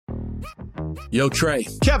Yo, Trey.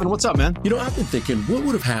 Kevin, what's up, man? I've been thinking, what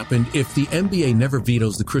would have happened if the NBA never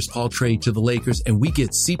vetoes the Chris Paul trade to the Lakers and we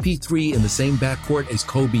get CP3 in the same backcourt as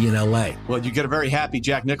Kobe in LA? Well, you get a very happy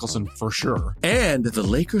Jack Nicholson for sure. And the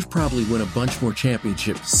Lakers probably win a bunch more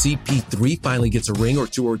championships. CP3 finally gets a ring or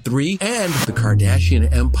two or three, and the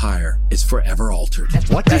Kardashian empire is forever altered.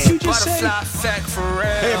 What did you just say?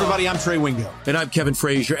 Hey, everybody, I'm Trey Wingo. And I'm Kevin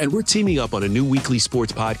Frazier, and we're teaming up on a new weekly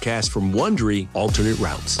sports podcast from Wondery, Alternate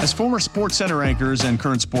Routes. As former Sports Center anchors and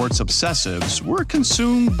current sports obsessives, we're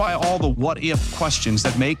consumed by all the what-if questions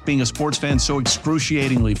that make being a sports fan so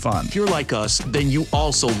excruciatingly fun. If you're like us, then you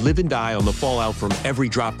also live and die on the fallout from every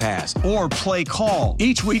drop pass. Or play call.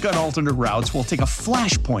 Each week on Alternate Routes, we'll take a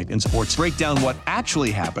flashpoint in sports, break down what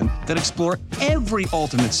actually happened, then explore every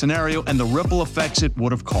alternate scenario and the ripple effects it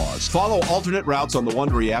would have caused. Follow Alternate Routes on the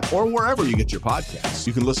Wondery app or wherever you get your podcasts.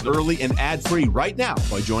 You can listen early and ad-free right now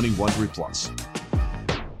by joining Wondery Plus.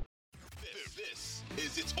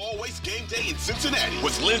 This is It's Always Game Day in Cincinnati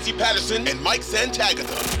with Lindsey Patterson and Mike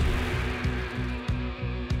Santagata.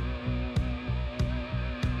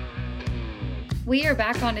 We are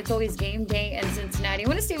back on It's Always Game Day in Cincinnati. I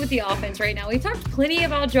want to stay with the offense right now. We've talked plenty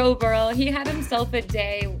about Joe Burrow. He had himself a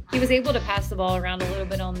day. He was able to pass the ball around a little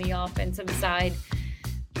bit on the offensive side.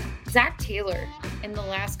 Zach Taylor, in the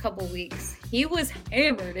last couple weeks, he was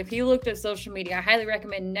hammered. If you looked at social media, I highly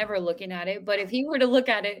recommend never looking at it. But if he were to look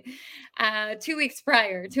at it 2 weeks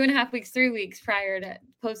prior, 2.5 weeks, 3 weeks prior to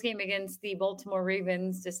post-game against the Baltimore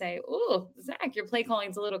Ravens to say, oh, Zach, your play calling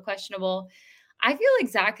is a little questionable. I feel like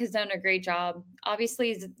Zach has done a great job.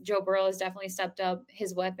 Obviously, Joe Burrow has definitely stepped up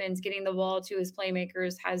his weapons. Getting the ball to his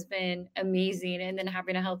playmakers has been amazing. And then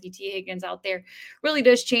having a healthy T. Higgins out there really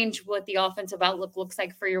does change what the offensive outlook looks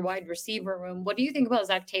like for your wide receiver room. What do you think about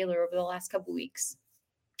Zach Taylor over the last couple weeks?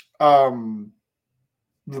 The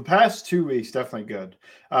past 2 weeks, definitely good.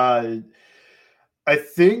 I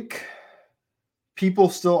think people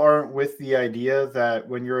still aren't with the idea that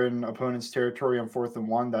when you're in opponent's territory on 4th and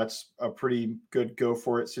 1, that's a pretty good go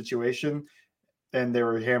for it situation. And they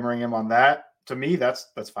were hammering him on that. To me,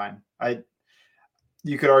 that's fine.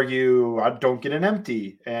 You could argue, don't get an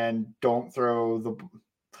empty and don't throw the,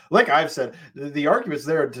 like I've said, the argument's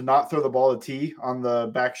there to not throw the ball to T on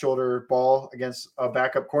the back shoulder ball against a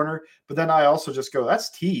backup corner. But then I also just go,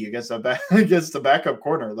 that's T against the backup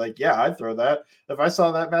corner. Like, yeah, I'd throw that. If I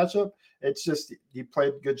saw that matchup, it's just he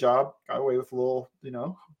played a good job, got away with a little,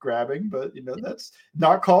 grabbing, but that's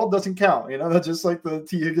not called, doesn't count. That's just like the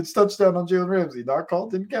T. Higgins touchdown on Jalen Ramsey, not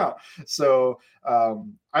called, didn't count. So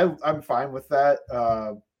I'm fine with that.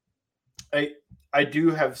 I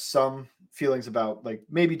do have some feelings about, like,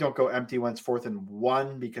 maybe don't go empty when it's 4th and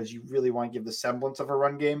 1 because you really want to give the semblance of a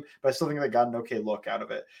run game, but I still think they got an okay look out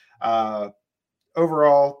of it.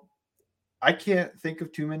 Overall, I can't think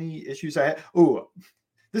of too many issues I had.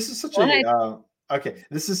 This is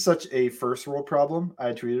such a first world problem.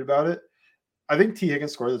 I tweeted about it. I think T.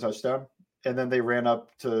 Higgins scored the touchdown, and then they ran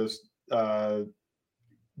up to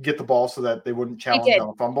get the ball so that they wouldn't challenge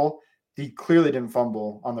on a fumble. He clearly didn't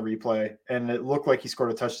fumble on the replay, and it looked like he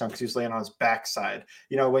scored a touchdown because he was laying on his backside.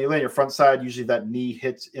 When you lay on your front side, usually that knee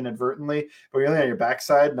hits inadvertently, but when you lay on your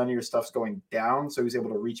backside, none of your stuff's going down, so he was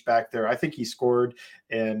able to reach back there. I think he scored,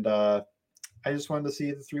 and I just wanted to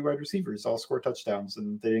see the 3 wide receivers all score touchdowns,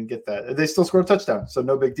 and they didn't get that. They still scored a touchdown, so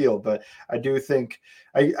no big deal. But I do think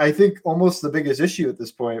I think almost the biggest issue at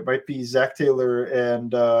this point might be Zach Taylor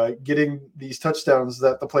and getting these touchdowns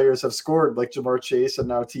that the players have scored, like Jamar Chase and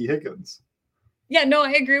now T. Higgins. Yeah, no,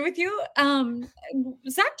 I agree with you.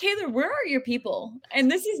 Zach Taylor, where are your people?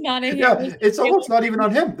 And this is not a it's almost not even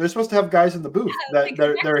on him. They're supposed to have guys in the booth that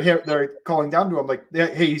they're calling down to him like,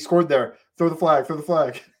 hey, he scored there. Throw the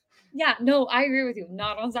flag. Yeah, no, I agree with you.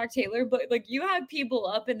 Not on Zach Taylor, but like you have people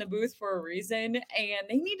up in the booth for a reason, and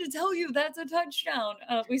they need to tell you that's a touchdown.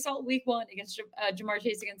 We saw it week 1 against Jamar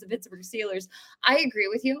Chase against the Pittsburgh Steelers. I agree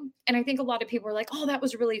with you, and I think a lot of people are like, "Oh, that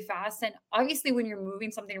was really fast." And obviously, when you're moving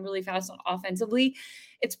something really fast offensively,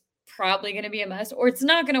 it's probably going to be a mess, or it's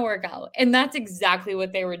not going to work out. And that's exactly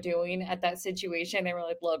what they were doing at that situation. They were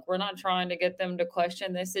like, "Look, we're not trying to get them to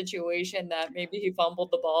question this situation that maybe he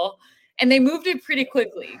fumbled the ball." And they moved it pretty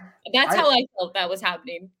quickly. That's how I felt that was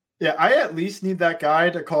happening. Yeah, I at least need that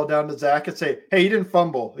guy to call down to Zach and say, hey, you didn't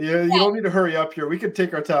fumble. You don't need to hurry up here. We can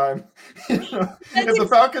take our time. If the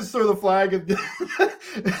Falcons throw the flag,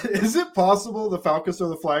 is it possible the Falcons throw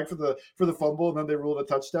the flag for the fumble and then they rule a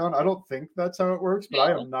touchdown? I don't think that's how it works, but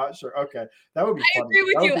I am not sure. Okay, that would be funny. I agree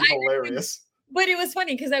with that you. would be hilarious. But it was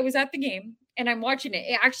funny because I was at the game and I'm watching it.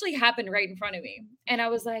 It actually happened right in front of me. And I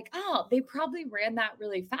was like, oh, they probably ran that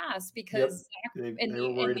really fast because they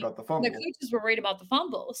were worried about the fumble. The coaches were worried about the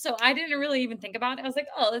fumble. So I didn't really even think about it. I was like,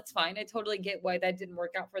 oh, that's fine. I totally get why that didn't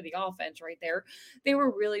work out for the offense right there. They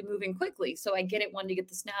were really moving quickly. So I get it, wanted to get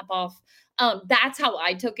the snap off. That's how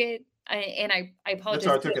I took it. I apologize. That's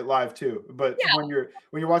how I took it live too. But when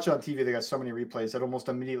you're watching on TV, they got so many replays that almost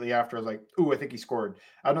immediately after I was like, "Ooh, I think he scored."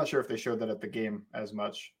 I'm not sure if they showed that at the game as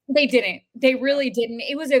much. They didn't. They really didn't.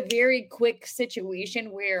 It was a very quick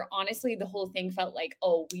situation where honestly the whole thing felt like,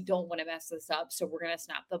 oh, we don't want to mess this up, so we're gonna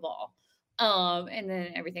snap the ball. And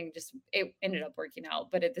then everything it ended up working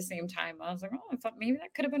out. But at the same time, I was like, oh, I thought maybe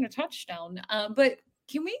that could have been a touchdown. But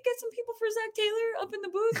can we get some people for Zach Taylor up in the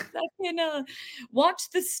booth that can watch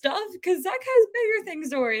this stuff? Because Zach has bigger things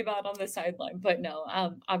to worry about on the sideline. But no,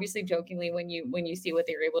 obviously jokingly, when you see what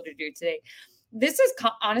they were able to do today, this is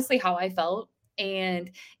honestly how I felt.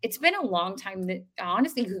 And it's been a long time that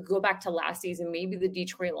honestly you could go back to last season, maybe the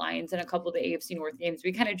Detroit Lions and a couple of the AFC North games.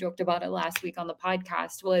 We kind of joked about it last week on the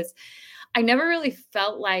podcast. Was I never really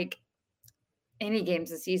felt like any games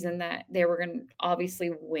this season that they were going to obviously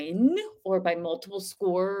win or by multiple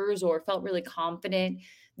scores or felt really confident.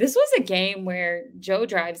 This was a game where Joe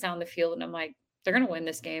drives down the field and I'm like, they're going to win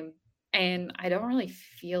this game. And I don't really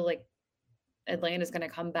feel like Atlanta's going to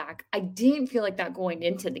come back. I didn't feel like that going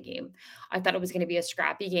into the game. I thought it was going to be a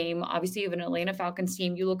scrappy game. Obviously, you have an Atlanta Falcons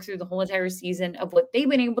team. You look through the whole entire season of what they've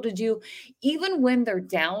been able to do. Even when they're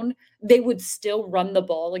down, they would still run the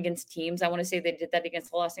ball against teams. I want to say they did that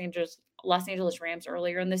against the Los Angeles Rams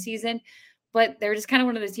earlier in the season. But they're just kind of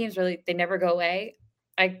one of those teams where they never go away.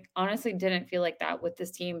 I honestly didn't feel like that with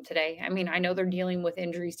this team today. I mean, I know they're dealing with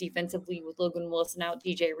injuries defensively with Logan Wilson out,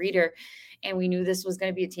 DJ Reader, and we knew this was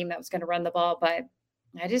going to be a team that was going to run the ball, but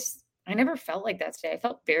I never felt like that today. I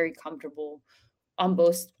felt very comfortable on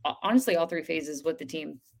honestly, all three phases with the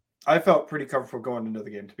team. I felt pretty comfortable going into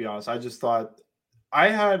the game, to be honest. I just thought I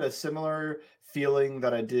had a similar feeling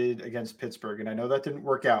that I did against Pittsburgh, and I know that didn't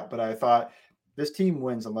work out, but I thought this team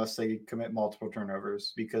wins unless they commit multiple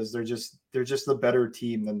turnovers because they're just the better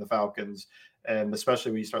team than the Falcons. And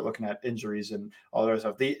especially when you start looking at injuries and all that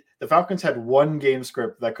stuff. The Falcons had one game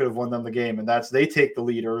script that could have won them the game, and that's they take the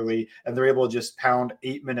lead early and they're able to just pound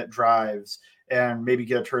 8-minute drives and maybe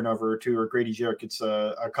get a turnover or two, or Grady Jarrett gets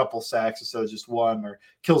a couple sacks instead of just one, or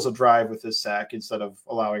kills a drive with his sack instead of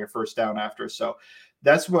allowing a first down after. So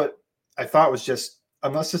that's what I thought was just,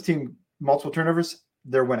 unless this team multiple turnovers,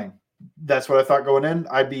 they're winning. That's what I thought going in.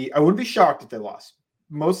 I wouldn't be shocked if they lost,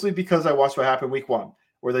 mostly because I watched what happened week 1,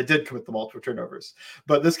 where they did commit the multiple turnovers.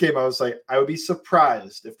 But this game, I was like, I would be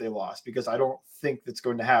surprised if they lost because I don't think that's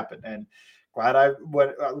going to happen. And glad I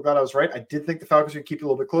was right. I did think the Falcons would keep it a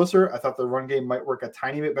little bit closer. I thought the run game might work a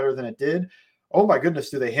tiny bit better than it did. Oh my goodness,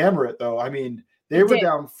 do they hammer it though? I mean, they were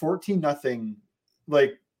down 14-0,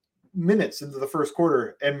 like minutes into the first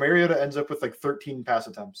quarter, and Mariota ends up with like 13 pass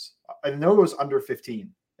attempts. I know it was under 15.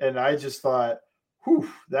 And I just thought, whew,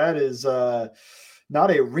 that is not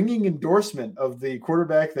a ringing endorsement of the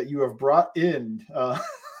quarterback that you have brought in.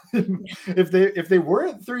 If they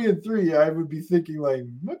weren't 3-3, I would be thinking like,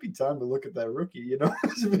 might be time to look at that rookie, you know,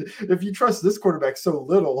 if you trust this quarterback so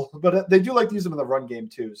little. But they do like to use him in the run game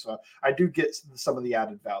too. So I do get some of the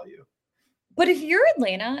added value. But if you're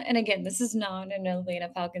Atlanta, and again, this is not an Atlanta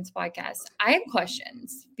Falcons podcast, I have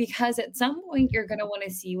questions because at some point you're going to want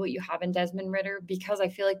to see what you have in Desmond Ridder, because I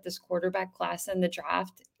feel like this quarterback class in the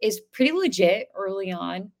draft is pretty legit early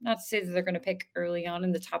on. Not to say that they're going to pick early on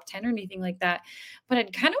in the top 10 or anything like that, but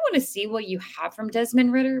I'd kind of want to see what you have from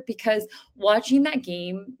Desmond Ridder, because watching that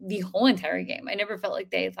game, the whole entire game, I never felt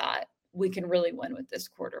like they thought, we can really win with this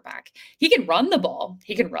quarterback. He can run the ball.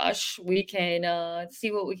 He can rush. We can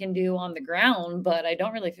see what we can do on the ground, but I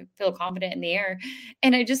don't really feel confident in the air.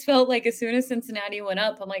 And I just felt like as soon as Cincinnati went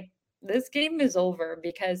up, I'm like, this game is over,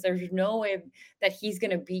 because there's no way that he's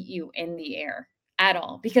going to beat you in the air at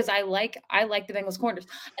all, because I like the Bengals corners.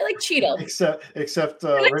 I like Cheeto. Except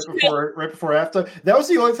right before halftime. That was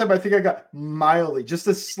the only time I think I got mildly, just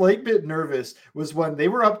a slight bit nervous, was when they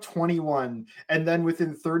were up 21 and then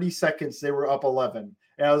within 30 seconds they were up 11.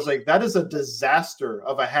 And I was like, that is a disaster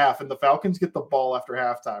of a half. And the Falcons get the ball after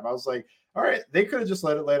halftime. I was like, all right, they could have just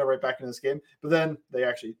let Atlanta right back in this game. But then they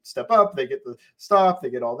actually step up, they get the stop,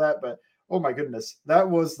 they get all that. But oh my goodness, that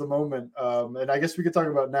was the moment. And I guess we could talk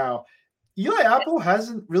about now. Eli Apple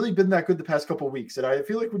hasn't really been that good the past couple of weeks. And I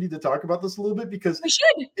feel like we need to talk about this a little bit, because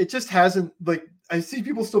it just hasn't, like, I see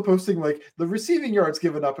people still posting like the receiving yards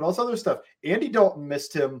given up and all this other stuff. Andy Dalton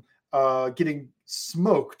missed him getting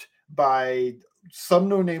smoked by some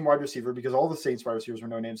no-name wide receiver, because all the Saints wide receivers were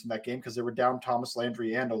no names in that game because they were down Thomas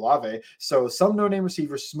Landry and Olave. So some no-name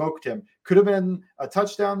receiver smoked him. Could have been a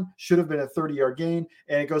touchdown, should have been a 30-yard gain,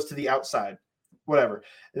 and it goes to the outside. Whatever.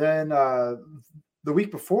 Then the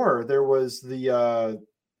week before, there was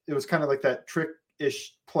it was kind of like that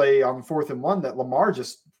trick-ish play on 4th and 1 that Lamar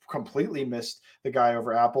just completely missed the guy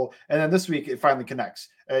over Apple. And then this week, it finally connects.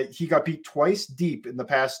 He got beat twice deep in the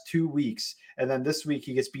past 2 weeks. And then this week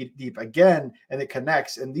he gets beat deep again and it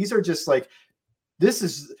connects. And these are just like,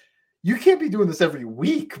 you can't be doing this every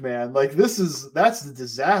week, man. Like that's the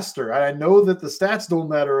disaster. And I know that the stats don't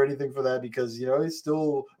matter or anything for that because, he's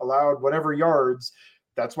still allowed whatever yards.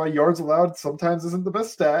 That's why yards allowed sometimes isn't the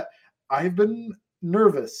best stat. I've been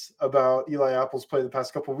nervous about Eli Apple's play the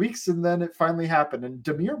past couple of weeks, and then it finally happened. And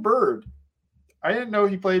Damiere Byrd, I didn't know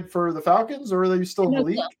he played for the Falcons, or are you still in the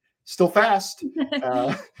league? Still fast.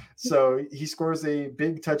 So he scores a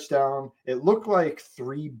big touchdown. It looked like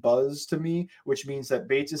 3 buzz to me, which means that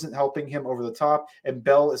Bates isn't helping him over the top, and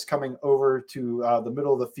Bell is coming over to the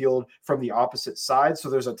middle of the field from the opposite side. So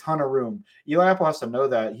there's a ton of room. Eli Apple has to know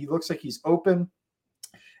that. He looks like he's open,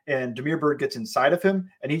 and Damiere Byrd gets inside of him,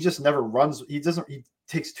 and he just never runs. He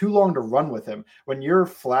takes too long to run with him. When you're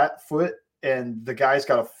flat foot and the guy's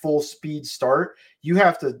got a full speed start, you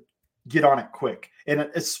have to get on it quick. And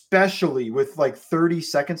especially with like 30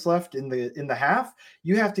 seconds left in the half,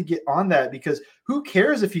 you have to get on that, because who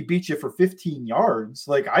cares if he beats you for 15 yards?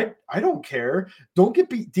 Like, I don't care. Don't get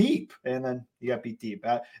beat deep. And then he got beat deep.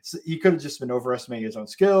 So he could have just been overestimating his own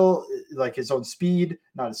skill, like his own speed,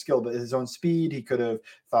 not his skill, but his own speed. He could have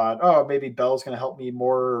thought, oh, maybe Bell's going to help me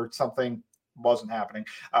more or something. Wasn't happening.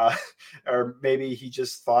 Or maybe he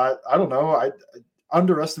just thought, I don't know, I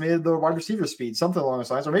underestimated the wide receiver speed, something along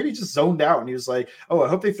those lines. Or maybe he just zoned out and he was like, oh, I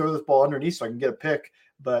hope they throw this ball underneath so I can get a pick.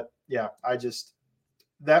 But yeah,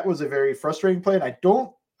 that was a very frustrating play. And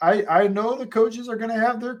I know the coaches are going to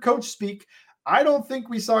have their coach speak. I don't think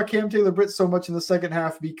we saw Cam Taylor-Britt so much in the second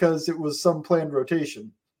half because it was some planned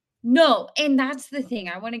rotation. No, and that's the thing.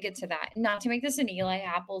 I want to get to that. Not to make this an Eli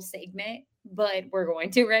Apple segment, but we're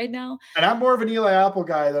going to right now. And I'm more of an Eli Apple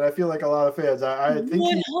guy than I feel like a lot of fans. I think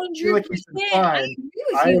 100%. He's been fine.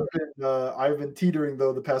 I've been teetering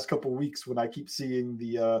though the past couple of weeks when I keep seeing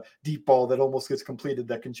the deep ball that almost gets completed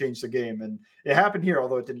that can change the game, and it happened here.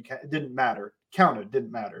 Although it didn't matter.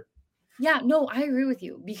 Didn't matter. Yeah, no, I agree with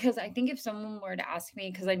you, because I think if someone were to ask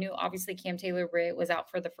me, because I knew obviously Cam Taylor-Britt was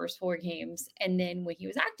out for the first 4 games, and then when he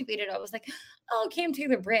was activated, I was like, oh, Cam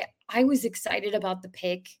Taylor-Britt. I was excited about the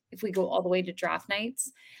pick. If we go all the way to draft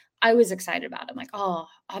nights, I was excited about him. Like, oh,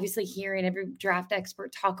 obviously hearing every draft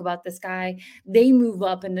expert talk about this guy, they move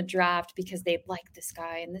up in the draft because they like this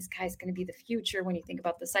guy, and this guy's going to be the future when you think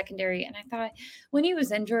about the secondary. And I thought when he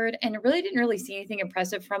was injured, and it really didn't see anything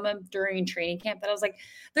impressive from him during training camp, but I was like,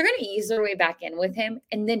 they're going to ease their way back in with him.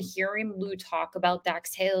 And then hearing Lou talk about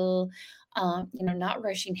Dax Hill, not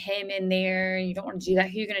rushing him in there. You don't want to do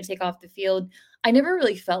that. Who are you going to take off the field? I never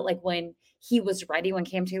really felt like when he was ready, when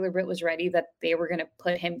Cam Taylor-Britt was ready, that they were going to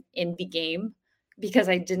put him in the game, because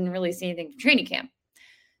I didn't really see anything from training camp.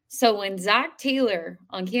 So when Zach Taylor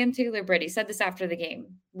on Cam Taylor-Britt, he said this after the game,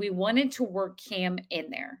 we wanted to work Cam in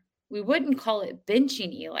there. We wouldn't call it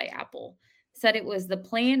benching Eli Apple. Said it was the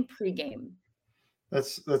plan pregame.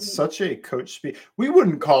 That's such a coach speak. We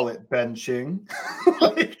wouldn't call it benching.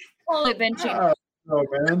 Call it benching. Oh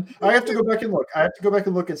man, I have to go back and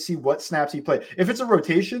look. And see what snaps he played. If it's a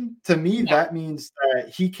rotation, to me, that means that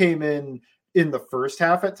he came in the first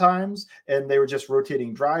half at times and they were just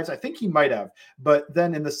rotating drives. I think he might have, but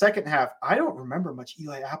then in the second half, I don't remember much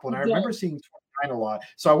Eli Apple, and I remember seeing 29 a lot.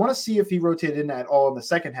 So I want to see if he rotated in at all in the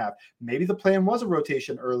second half. Maybe the plan was a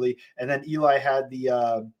rotation early, and then Eli had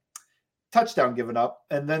the touchdown given up,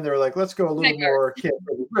 and then they're like, let's go a little more Cam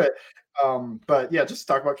Taylor-Britt. But yeah, just to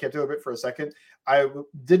talk about Cam Taylor-Britt for a second. I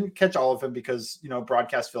didn't catch all of him because,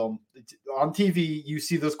 broadcast film on TV, you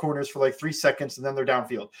see those corners for like 3 seconds and then they're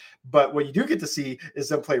downfield. But what you do get to see is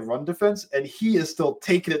them play run defense, and he is still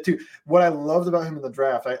taking it to what I loved about him in the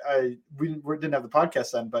draft. We didn't have the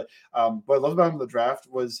podcast then, but what I loved about him in the draft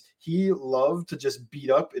was he loved to just beat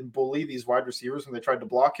up and bully these wide receivers when they tried to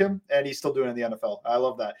block him, and he's still doing it in the NFL. I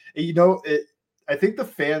love that. I think the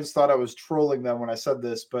fans thought I was trolling them when I said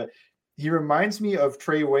this, but he reminds me of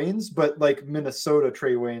Trey Waynes, but like Minnesota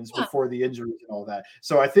Trey Waynes before the injuries and all that.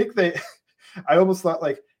 So I think I almost thought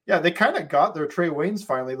like, yeah, they kind of got their Trey Waynes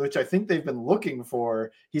finally, which I think they've been looking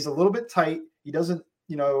for. He's a little bit tight. He doesn't,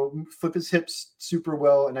 flip his hips super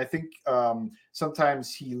well. And I think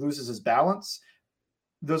sometimes he loses his balance.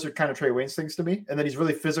 Those are kind of Trey Waynes things to me. And then he's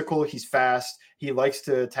really physical. He's fast. He likes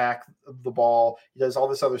to attack the ball. He does all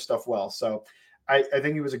this other stuff well. So I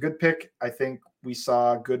think he was a good pick. I think we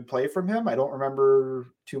saw good play from him. I don't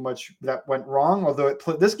remember too much that went wrong, although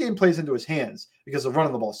this game plays into his hands because of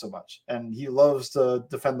running the ball so much, and he loves to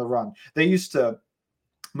defend the run. They used to,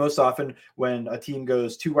 most often when a team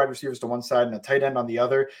goes 2 wide receivers to one side and a tight end on the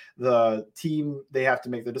other, they have to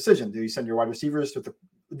make the decision. Do you send your wide receivers to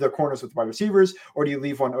the corners with wide receivers, or do you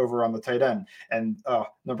leave one over on the tight end? And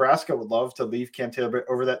Nebraska would love to leave Cam Taylor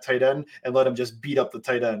over that tight end and let him just beat up the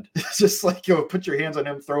tight end. It's just like, put your hands on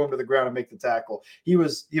him, throw him to the ground and make the tackle. He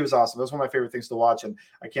was awesome. That was one of my favorite things to watch. And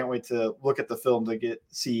I can't wait to look at the film to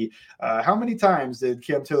see how many times did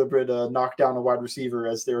Cam Taylor Britt knock down a wide receiver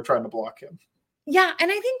as they were trying to block him. Yeah,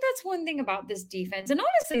 and I think that's one thing about this defense. And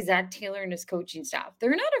honestly, Zach Taylor and his coaching staff, they're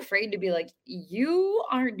not afraid to be like, you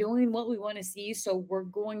aren't doing what we want to see, so we're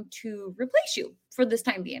going to replace you for this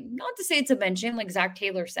time being. Not to say it's a mention, like Zach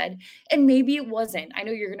Taylor said, and maybe it wasn't. I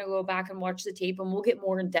know you're going to go back and watch the tape, and we'll get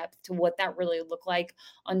more in depth to what that really looked like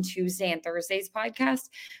on Tuesday and Thursday's podcast.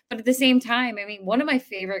 But at the same time, I mean, one of my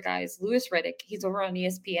favorite guys, Louis Riddick, he's over on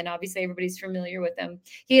ESPN. Obviously, everybody's familiar with him.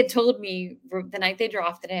 He had told me the night they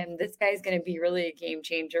drafted him, this guy's going to be really a game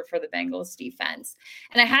changer for the Bengals defense.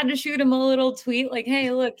 And I had to shoot him a little tweet like, hey,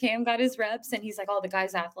 look, Cam got his reps. And he's like, oh, the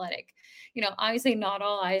guy's athletic. Obviously not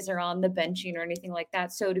all eyes are on the benching or anything like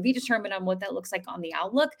that. So to be determined on what that looks like on the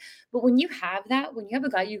outlook. But when you have a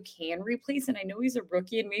guy you can replace, and I know he's a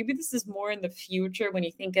rookie, and maybe this is more in the future when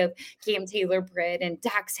you think of Cam Taylor Britt and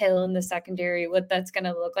Dax Hill in the secondary, what that's going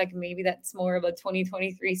to look like. Maybe that's more of a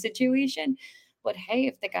 2023 situation. But hey,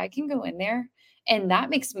 if the guy can go in there, and that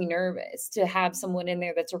makes me nervous to have someone in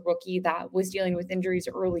there that's a rookie that was dealing with injuries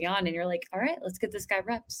early on. And you're like, all right, let's get this guy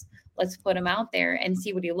reps. Let's put him out there and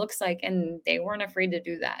see what he looks like. And they weren't afraid to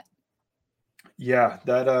do that. Yeah,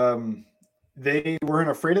 they weren't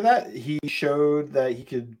afraid of that. He showed that he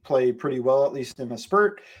could play pretty well, at least in a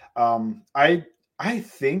spurt. I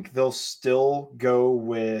think they'll still go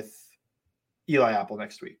with Eli Apple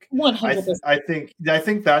next week. 100%. I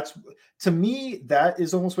think that's, to me, that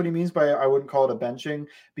is almost what he means by, I wouldn't call it a benching,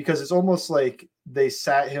 because it's almost like they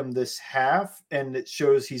sat him this half and it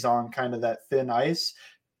shows he's on kind of that thin ice,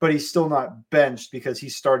 but he's still not benched because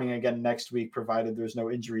he's starting again next week, provided there's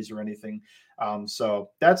no injuries or anything.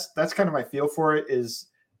 So that's kind of my feel for it. Is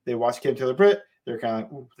they watch Cam Taylor Britt, they're kind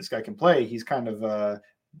of, this guy can play. He's kind of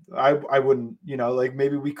I wouldn't, like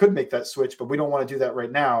maybe we could make that switch, but we don't want to do that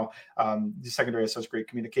right now. The secondary has such great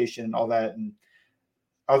communication and all that. And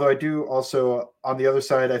although I do also, on the other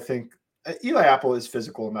side, I think Eli Apple is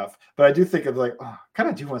physical enough, but I do think of like, kind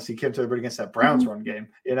of do want to see Cam Taylor Britt against that Browns run game,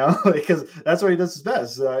 because that's what he does his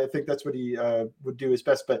best. I think that's what he would do his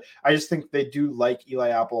best, but I just think they do like Eli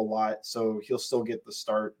Apple a lot. So he'll still get the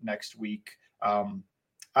start next week.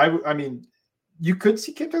 I mean, you could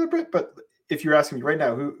see Cam Taylor Britt, but if you're asking me right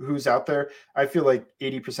now, who's out there, I feel like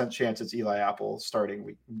 80% chance it's Eli Apple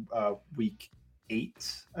starting week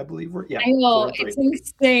 8, I believe. I know, it's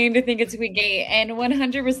insane to think it's week 8, and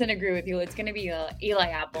 100% agree with you. It's going to be Eli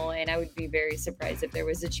Apple, and I would be very surprised if there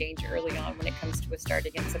was a change early on when it comes to a start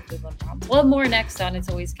against the Cleveland Browns. We'll have more next on It's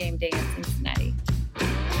Always Game Day in Cincinnati.